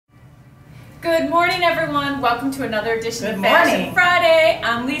Good morning, everyone. Welcome to another edition of Fashion Friday.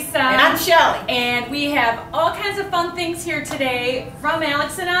 I'm Lisa. And I'm Shelly. And we have all kinds of fun things here today from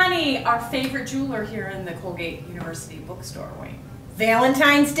Alex and Ani, our favorite jeweler here in the Colgate University Bookstore wing.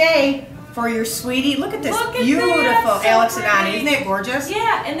 Valentine's Day for your sweetie. Look at this beautiful Alex and Ani. Isn't that gorgeous?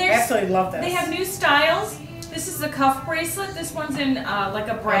 Yeah, and there's absolutely love this. They have new styles. This is a cuff bracelet. This one's in like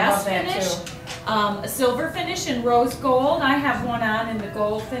a brass finish, a silver finish in rose gold. I have one on in the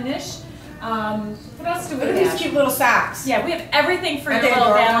gold finish. What else do we have? These cute little socks. Yeah, we have everything for your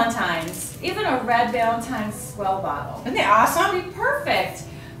little Valentine's. Even a red Valentine's swell bottle. Isn't that awesome? That'd be perfect.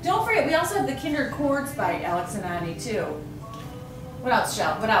 Don't forget, we also have the Kinder Cords by Alex and Ani too. What else,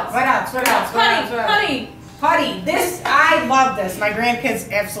 Shell? What else? What else? What else? Honey. Putty. This, I love this. My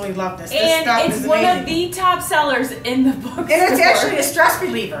grandkids absolutely love this. This stuff it's is one amazing. of the top sellers in the bookstore. And it's actually a stress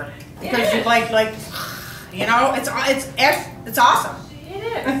reliever because you like, you know, it's awesome. It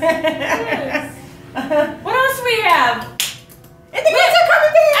is. What else do we have? And the kids are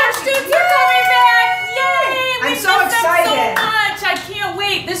coming back! Our students are coming back! Yay! I'm so excited. So much! I can't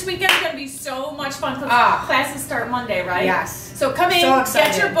wait. This weekend's going to be so much fun because classes start Monday, right? Yes. So come in,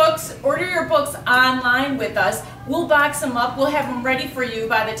 get your books, order your books online with us. We'll box them up. We'll have them ready for you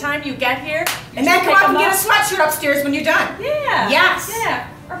by the time you get here. And then come up and get a sweatshirt upstairs when you're done. Yeah. Yes. Yeah.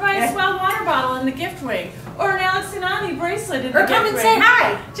 Or buy a swell water bottle in the gift wing. Or an Alex and Ani bracelet in the gift wing. Or come and say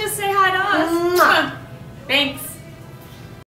hi. Just say hi to us. Mwah. Thanks.